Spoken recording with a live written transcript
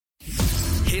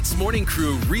Hits Morning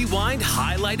Crew Rewind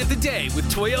Highlight of the Day with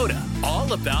Toyota.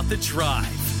 All about the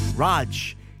drive.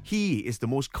 Raj, he is the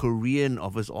most Korean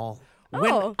of us all.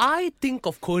 When I think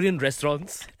of Korean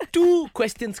restaurants, two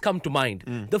questions come to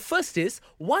mind. The first is,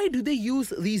 why do they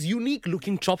use these unique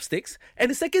looking chopsticks? And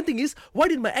the second thing is, why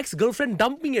did my ex-girlfriend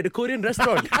dump me at a Korean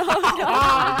restaurant?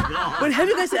 But have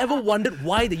you guys ever wondered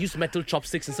why they use metal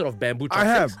chopsticks instead of bamboo I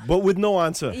chopsticks? have, but with no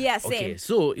answer. Yeah, same. Okay,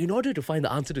 so in order to find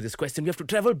the answer to this question, we have to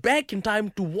travel back in time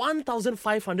to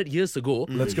 1,500 years ago.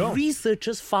 Let's go.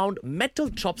 Researchers found metal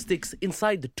chopsticks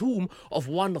inside the tomb of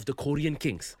one of the Korean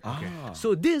kings.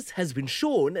 So this has been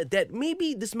shown that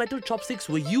maybe these metal chopsticks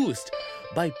were used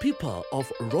by people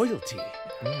of royalty.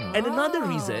 And another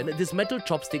reason these metal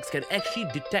chopsticks can actually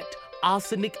detect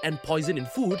arsenic and poison in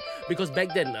food, because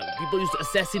back then people used to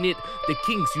assassinate the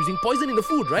kings using poison in the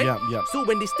food, right? Yeah. So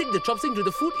when they stick the chopstick to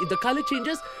the food, if the color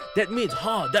changes, that means,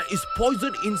 that is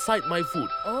poison inside my food.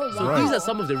 So wow. these are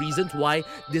some of the reasons why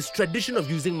this tradition of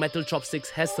using metal chopsticks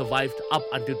has survived up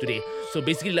until today. So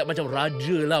basically like macam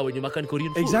raja lah when you makan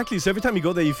Korean food. Exactly. So every time you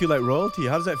go there, you feel like royalty.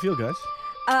 How does that feel, guys?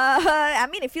 I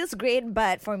mean, it feels great,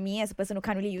 but for me, as a person who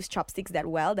can't really use chopsticks that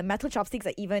well, the metal chopsticks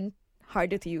are even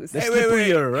harder to use. They're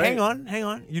slipperier, right? Hang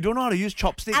on. You don't know how to use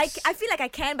chopsticks? I feel like I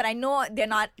can, but I know they're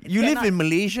not. You they're live not- in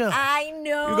Malaysia. I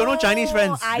know. You got no Chinese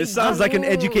friends. I This sounds like an do.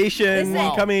 education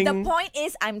Listen, coming. The point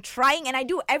is, I'm trying, and I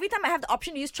do. Every time I have the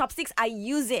option to use chopsticks, I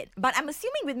use it. But I'm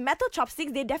assuming with metal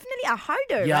chopsticks, they definitely are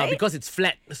harder, Yeah, right? because it's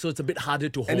flat, so it's a bit harder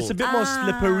to hold. And it's a bit more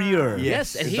slipperier.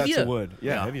 Yes, and if that's heavier. a word.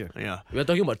 Yeah, heavier. Yeah. We're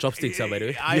talking about chopsticks, by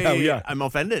the way. Yeah. I'm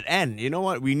offended. And you know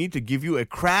what? We need to give you a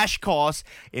crash course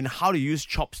in how to use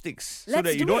chopsticks so Let's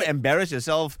that you do don't it. embarrass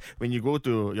yourself when you go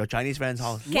to your Chinese friend's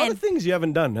house. A lot of things you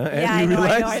haven't done, huh? And Yeah, I you know,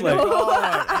 I realize, know.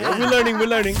 like, we're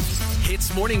learning.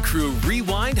 Hits Morning Crew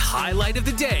Rewind Highlight of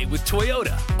the Day with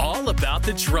Toyota. All about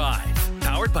the drive.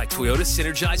 Powered by Toyota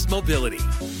Synergized Mobility.